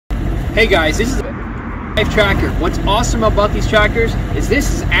Hey guys, this is a tractor. What's awesome about these tractors is this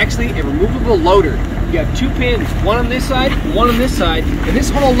is actually a removable loader. You have two pins, one on this side, one on this side, and this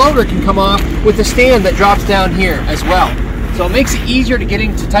whole loader can come off with a stand that drops down here as well. So it makes it easier to get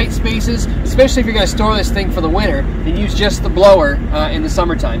into tight spaces, especially if you're going to store this thing for the winter and use just the blower in the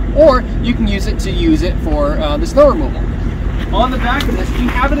summertime. Or you can use it for the snow removal. On the back of this, we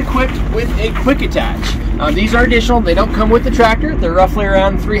have it equipped with a quick attach. These are additional, they don't come with the tractor, they're roughly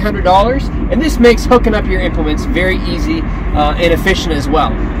around $300, and this makes hooking up your implements very easy and efficient as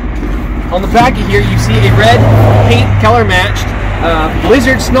well. On the back of here, you see a red paint color matched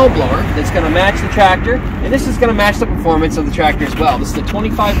Blizzard snowblower that's going to match the tractor, and this is going to match the performance of the tractor as well. This is a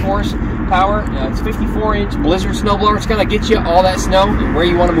 25 horsepower, it's 54-inch Blizzard snowblower. It's going to get you all that snow and where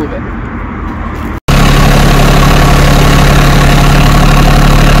you want to move it.